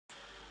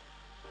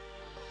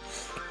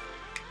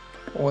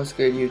What's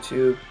good,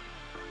 YouTube?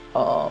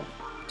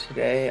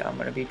 Today I'm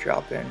gonna be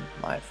dropping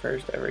my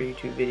first ever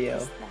YouTube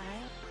video,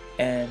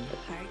 and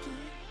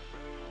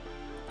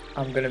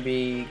I'm gonna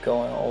be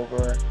going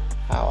over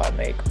how I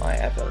make my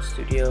FL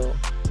Studio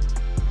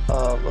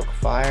look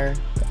fire.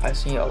 I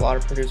see a lot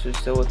of producers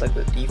still with like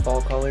the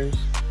default colors,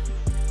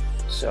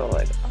 so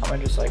like I'm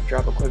gonna just like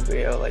drop a quick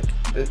video. Like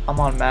I'm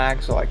on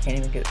Mac, so I can't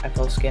even get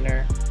FL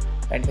Skinner,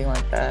 anything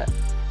like that.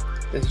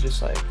 This is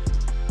just like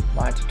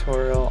my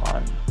tutorial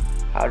on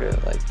how to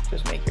like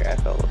just make your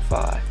FL look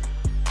fire.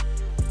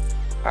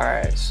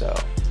 Alright, so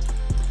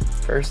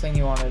first thing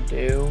you want to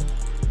do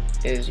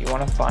is you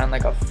want to find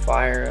like a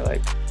fire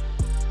like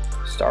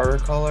starter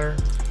color,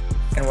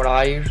 and what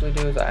I usually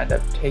do is I end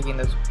up taking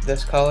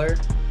this color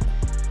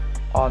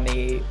on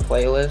the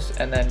playlist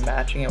and then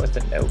matching it with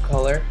the note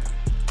color.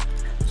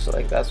 So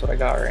like that's what I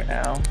got right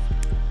now.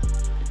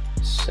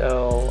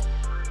 So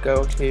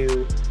go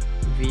to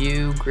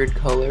view grid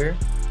color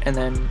and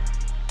then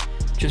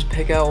just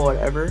pick out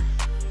whatever.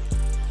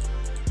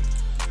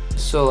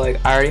 So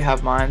like I already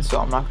have mine, so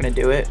I'm not gonna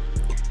do it,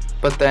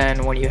 but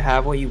then when you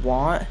have what you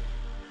want,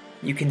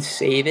 you can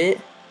save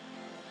it.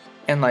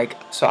 And like,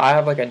 so I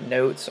have like a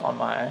notes on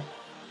my,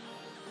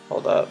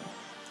 hold up,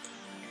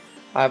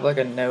 I have like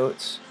a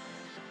notes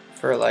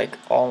for like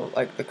all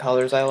like the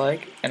colors I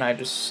like, and I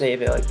just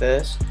save it like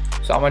this.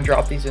 So I'm gonna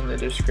drop these in the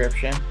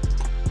description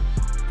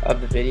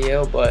of the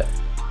video, but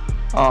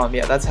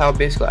yeah, that's how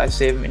basically I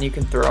save them, and you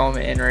can throw them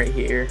in right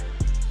here.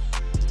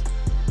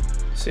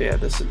 So yeah,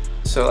 this is,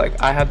 so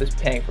like I have this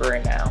pink for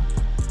right now,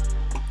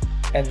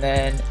 and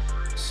then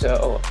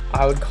so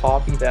I would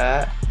copy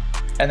that,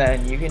 and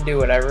then you can do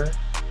whatever,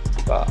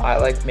 but I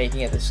like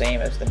making it the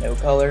same as the no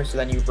color. So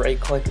then you right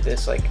click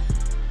this, like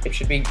it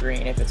should be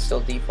green if it's still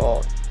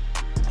default,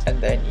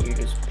 and then you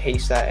just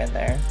paste that in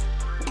there.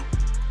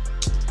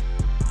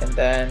 And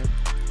then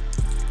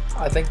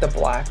I think the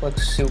black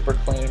looks super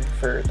clean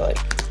for like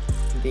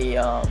the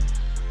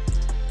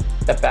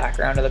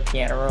background of the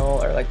piano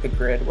roll, or like the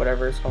grid,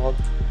 whatever it's called.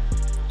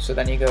 So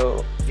then you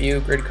go view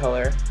grid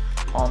color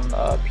on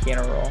the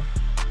piano roll,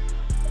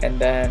 and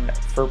then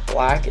for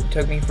black, it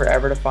took me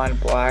forever to find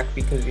black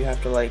because you have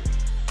to like,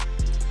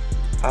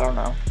 I don't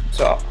know.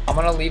 So I'm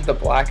gonna leave the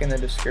black in the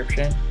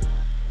description,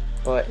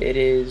 but it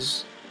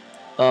is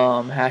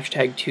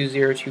hashtag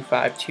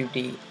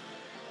 20252D.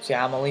 So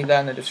yeah, I'm gonna leave that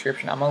in the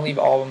description. I'm gonna leave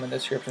all of them in the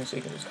description so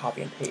you can just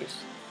copy and paste.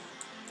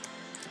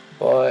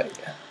 But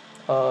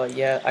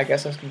yeah, I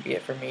guess that's gonna be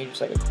it for me,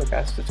 just like a quick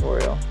ass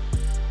tutorial.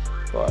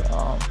 But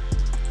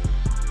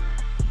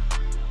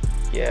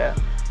yeah,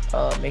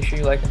 make sure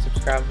you like and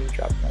subscribe to me,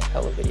 dropping like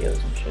hella videos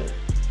and shit.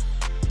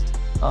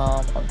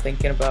 I'm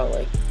thinking about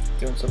like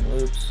doing some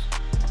loop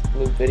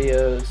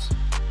videos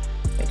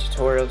and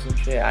tutorials and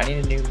shit. I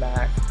need a new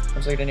Mac.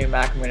 Once I get a new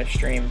Mac, I'm gonna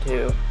stream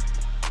too,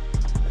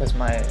 because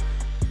my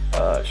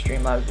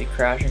Streamlabs be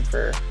crashing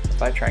for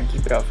if I try and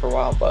keep it up for a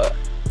while. But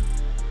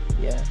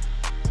yeah,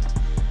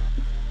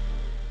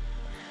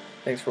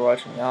 thanks for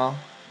watching, y'all.